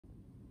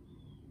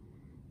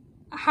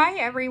Hi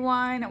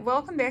everyone,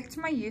 welcome back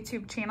to my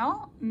YouTube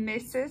channel,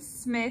 Mrs.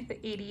 Smith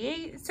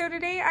 88. So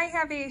today I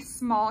have a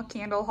small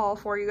candle haul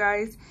for you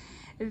guys.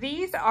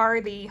 These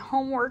are the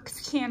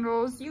Homeworx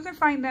candles. You can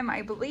find them,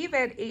 I believe,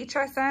 at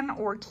HSN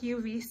or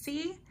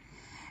QVC,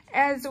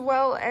 as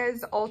well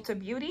as Ulta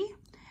Beauty.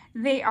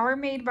 They are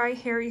made by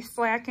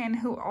Slatkin,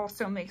 who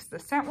also makes the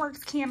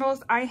Scentworx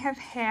candles. I have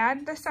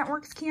had the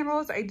Scentworx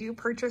candles. I do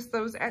purchase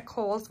those at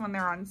Kohl's when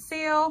they're on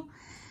sale.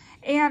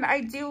 And I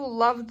do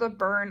love the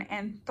burn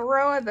and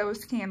throw of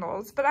those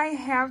candles, but I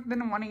have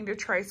been wanting to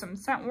try some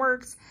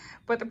Scentworx,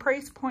 but the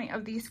price point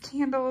of these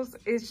candles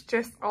is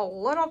just a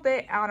little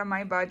bit out of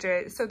my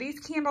budget. So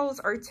these candles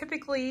are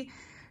typically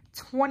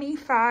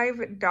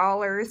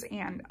 $25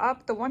 and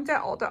up. The ones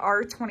at Ulta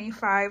are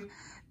 $25.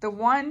 The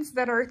ones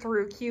that are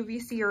through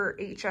QVC or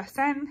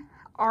HSN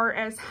are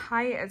as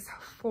high as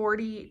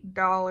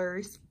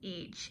 $40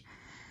 each.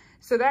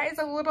 So that is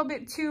a little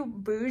bit too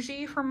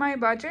bougie for my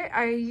budget.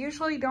 I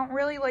usually don't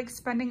really like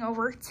spending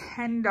over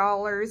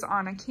 $10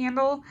 on a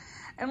candle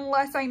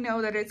unless I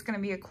know that it's going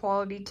to be a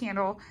quality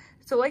candle.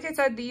 So like I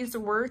said, these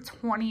were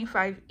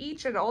 $25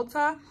 each at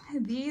Ulta.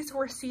 These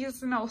were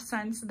seasonal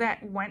scents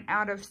that went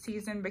out of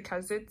season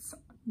because it's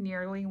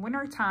nearly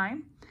winter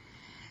time.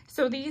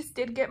 So these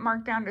did get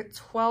marked down to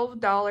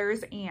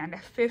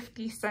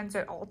 $12.50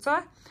 at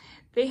Ulta.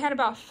 They had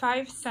about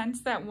 5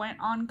 cents that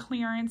went on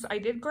clearance. I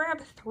did grab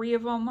 3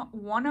 of them.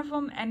 One of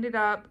them ended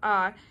up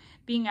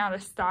being out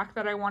of stock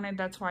that I wanted.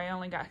 That's why I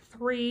only got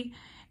 3.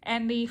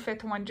 And the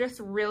 5th one just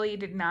really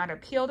did not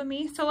appeal to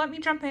me. So let me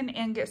jump in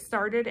and get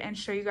started and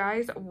show you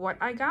guys what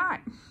I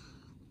got.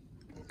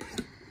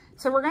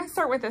 So we're going to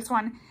start with this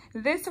one.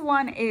 This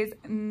one is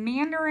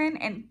mandarin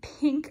and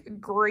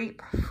pink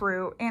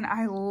grapefruit, and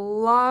I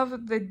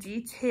love the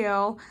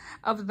detail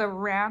of the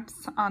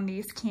wraps on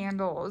these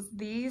candles.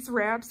 These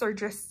wraps are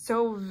just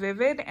so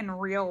vivid and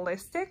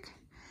realistic.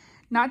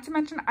 Not to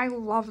mention, I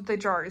love the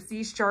jars.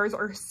 These jars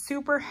are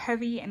super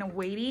heavy and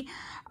weighty.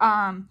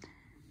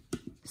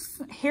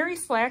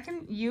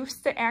 Slatkin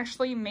used to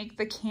actually make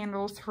the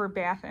candles for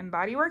Bath and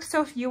Body Works.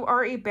 So if you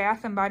are a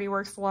Bath and Body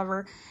Works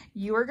lover,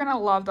 you are going to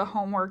love the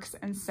Homeworx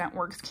and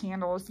Scentworx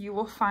candles. You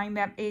will find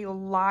that a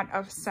lot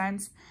of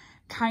scents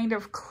kind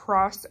of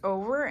cross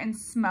over and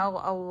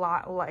smell a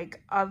lot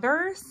like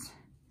others.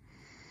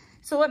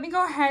 So let me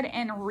go ahead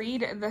and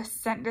read the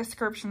scent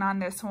description on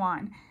this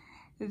one.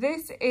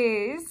 This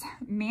is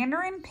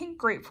mandarin pink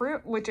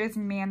grapefruit, which is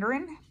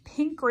mandarin,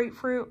 pink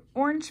grapefruit,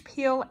 orange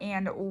peel,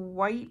 and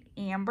white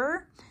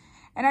amber.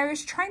 And I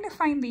was trying to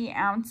find the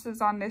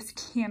ounces on this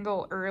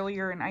candle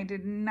earlier and I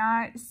did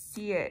not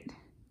see it.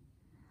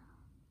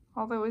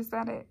 Although, is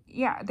that it?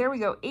 Yeah, there we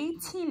go.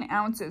 18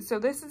 ounces. So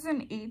this is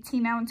an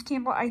 18-ounce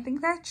candle. I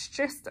think that's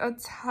just a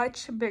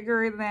touch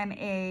bigger than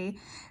a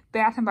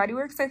Bath and Body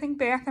Works. I think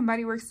Bath and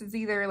Body Works is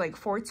either like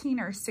 14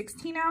 or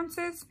 16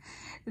 ounces.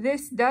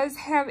 This does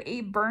have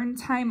a burn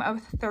time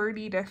of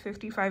 30 to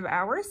 55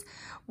 hours.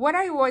 What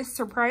I was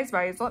surprised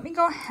by is, let me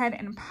go ahead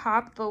and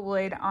pop the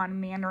lid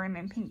on mandarin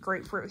and pink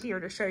grapefruit here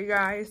to show you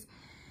guys,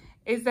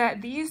 is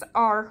that these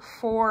are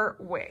 4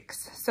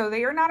 wicks. So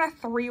they are not a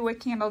 3-wick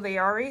candle, they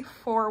are a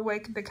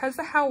 4-wick. Because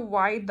of how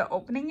wide the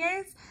opening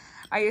is,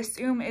 I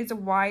assume is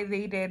why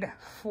they did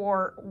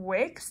 4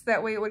 wicks.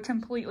 That way it would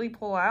completely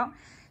pull out.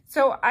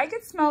 So I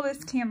could smell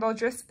this candle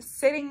just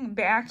sitting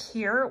back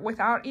here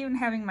without even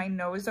having my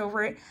nose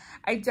over it.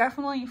 I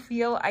definitely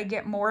feel I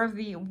get more of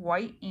the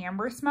white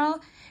amber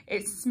smell.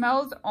 It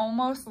smells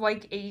almost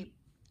like a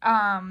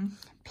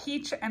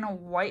peach and a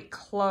white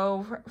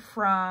clove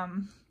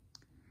from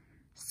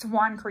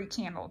Swan Creek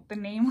candle. The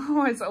name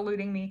was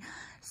eluding me.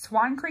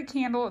 Swan Creek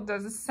candle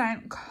does a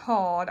scent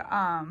called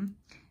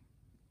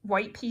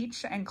white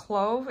peach and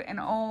clove, and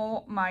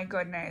oh my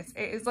goodness,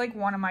 it is like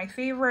one of my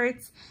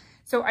favorites.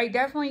 So I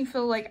definitely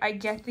feel like I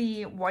get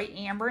the white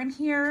amber in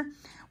here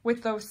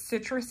with those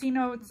citrusy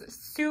notes.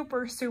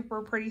 Super,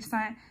 super pretty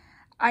scent.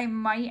 I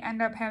might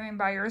end up having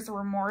buyer's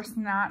remorse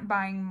not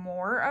buying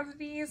more of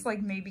these,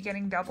 like maybe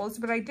getting doubles,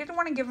 but I did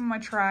want to give them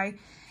a try.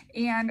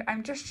 And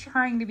I'm just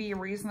trying to be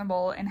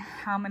reasonable in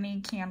how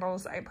many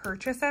candles I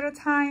purchase at a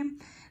time.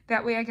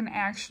 That way I can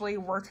actually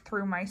work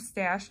through my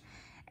stash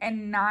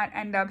and not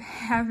end up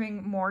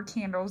having more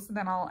candles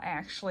than I'll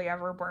actually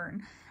ever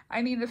burn.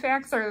 I mean, the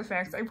facts are the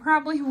facts. I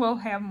probably will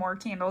have more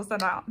candles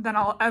than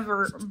I'll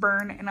ever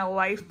burn in a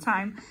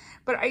lifetime.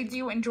 But I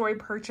do enjoy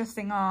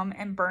purchasing them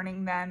and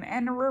burning them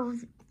and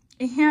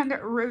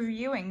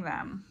reviewing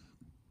them.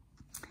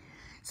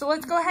 So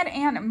let's go ahead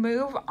and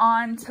move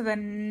on to the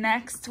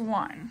next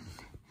one.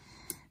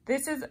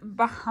 This is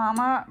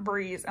Bahama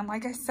Breeze. And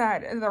like I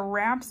said, the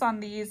wraps on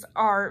these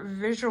are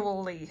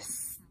visually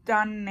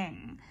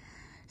stunning.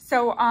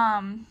 So,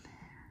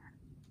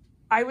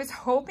 I was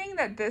hoping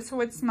that this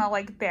would smell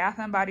like Bath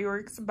and Body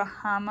Works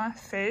Bahama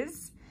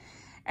Fizz.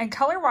 And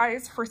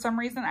color-wise, for some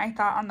reason, I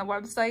thought on the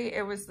website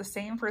it was the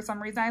same. For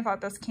some reason, I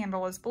thought this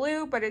candle was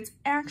blue, but it's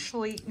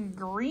actually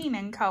green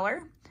in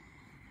color.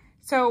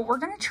 So we're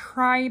going to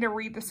try to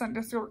read the scent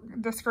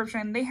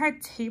description. They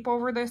had tape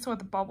over this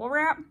with bubble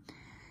wrap.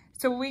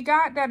 So we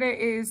got that it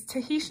is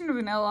Tahitian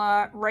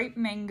vanilla, ripe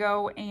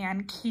mango,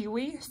 and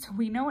kiwi. So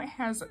we know it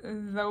has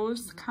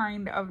those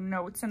kind of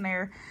notes in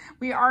there.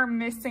 We are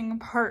missing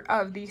part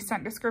of the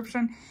scent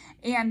description,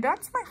 and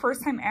that's my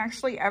first time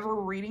actually ever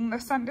reading the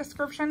scent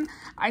description.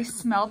 I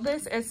smelled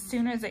this as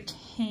soon as it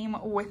came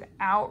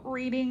without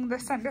reading the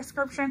scent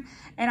description,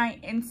 and I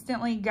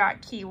instantly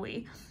got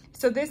kiwi.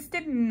 So this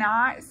did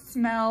not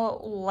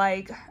smell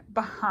like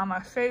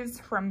Bahama Fizz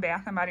from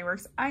Bath & Body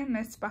Works. I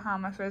miss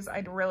Bahama Fizz.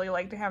 I'd really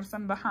like to have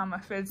some Bahama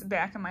Fizz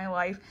back in my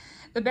life.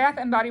 The Bath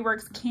 & Body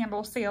Works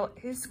candle sale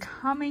is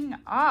coming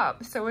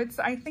up. So it's,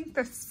 I think,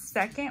 the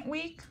second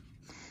week,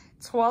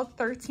 12th,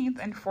 13th,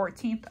 and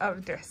 14th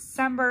of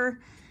December.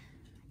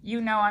 You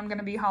know I'm going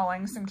to be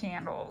hauling some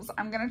candles.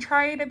 I'm going to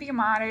try to be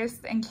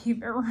modest and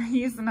keep it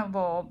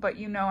reasonable, but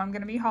you know I'm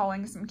going to be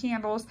hauling some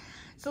candles.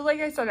 So like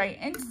I said, I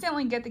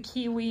instantly get the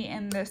kiwi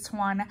in this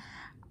one.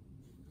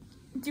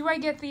 Do I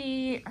get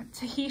the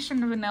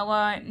Tahitian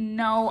vanilla?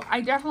 No, I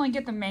definitely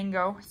get the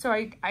mango. So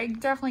I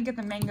definitely get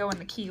the mango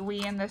and the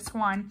kiwi in this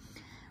one.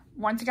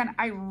 Once again,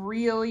 I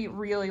really,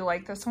 really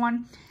like this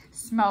one.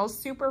 Smells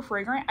super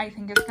fragrant. I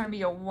think it's going to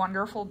be a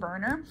wonderful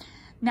burner.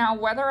 Now,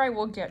 whether I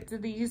will get to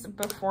these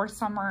before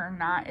summer or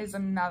not is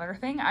another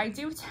thing. I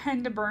do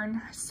tend to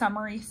burn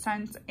summery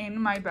scents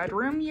in my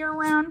bedroom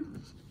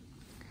year-round.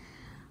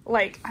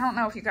 Like, I don't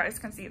know if you guys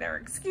can see there.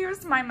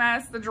 Excuse my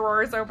mess. The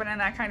drawer is open and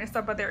that kind of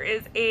stuff, but there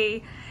is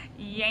a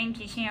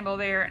Yankee candle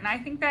there, and I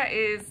think that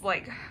is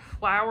like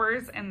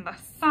flowers in the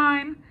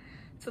sun.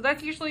 So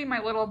that's usually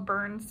my little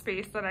burn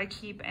space that I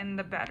keep in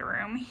the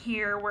bedroom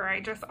here, where I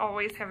just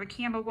always have a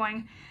candle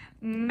going.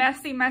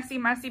 Messy, messy,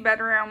 messy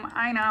bedroom.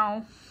 I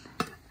know.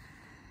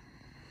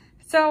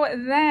 So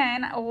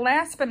then,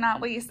 last but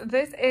not least,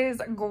 this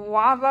is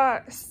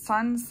Guava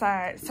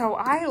Sunset. So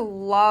I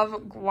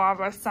love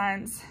guava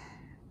scents,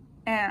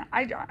 and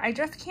I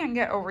just can't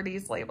get over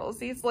these labels.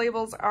 These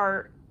labels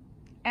are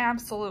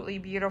absolutely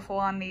beautiful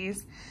on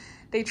these.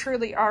 They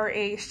truly are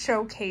a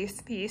showcase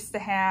piece to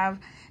have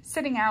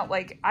sitting out.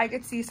 Like, I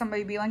could see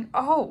somebody be like,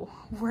 oh,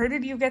 where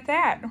did you get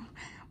that?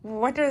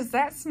 What does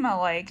that smell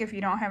like if you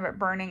don't have it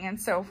burning, and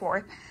so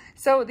forth.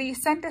 So the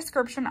scent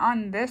description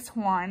on this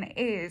one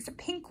is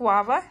pink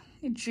guava,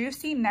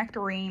 juicy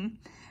nectarine,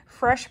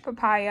 fresh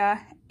papaya,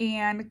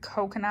 and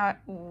coconut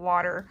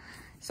water.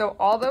 So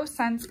all those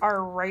scents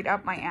are right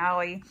up my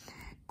alley.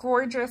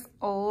 Gorgeous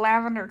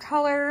lavender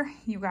color.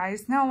 You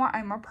guys know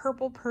I'm a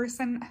purple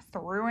person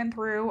through and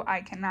through.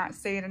 I cannot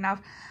say it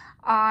enough.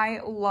 I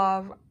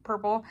love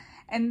purple.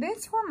 And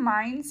this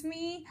reminds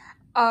me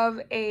of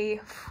a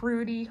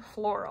fruity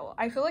floral.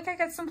 I feel like I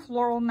get some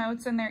floral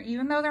notes in there,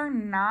 even though they're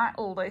not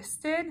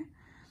listed.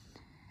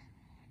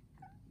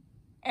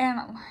 And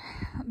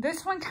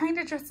this one kind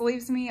of just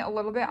leaves me a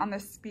little bit on the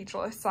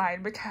speechless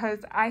side,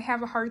 because I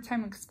have a hard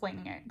time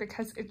explaining it,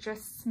 because it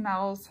just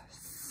smells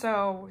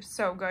so,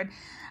 so good.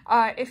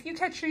 If you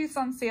catch these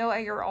on sale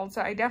at your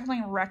Ulta, I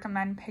definitely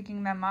recommend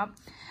picking them up.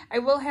 I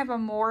will have a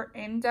more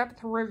in-depth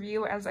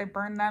review as I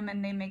burn them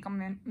and they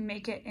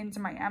make it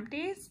into my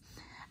empties.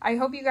 I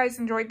hope you guys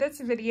enjoyed this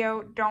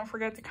video. Don't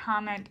forget to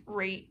comment,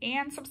 rate,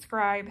 and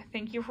subscribe.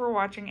 Thank you for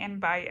watching, and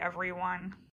bye everyone.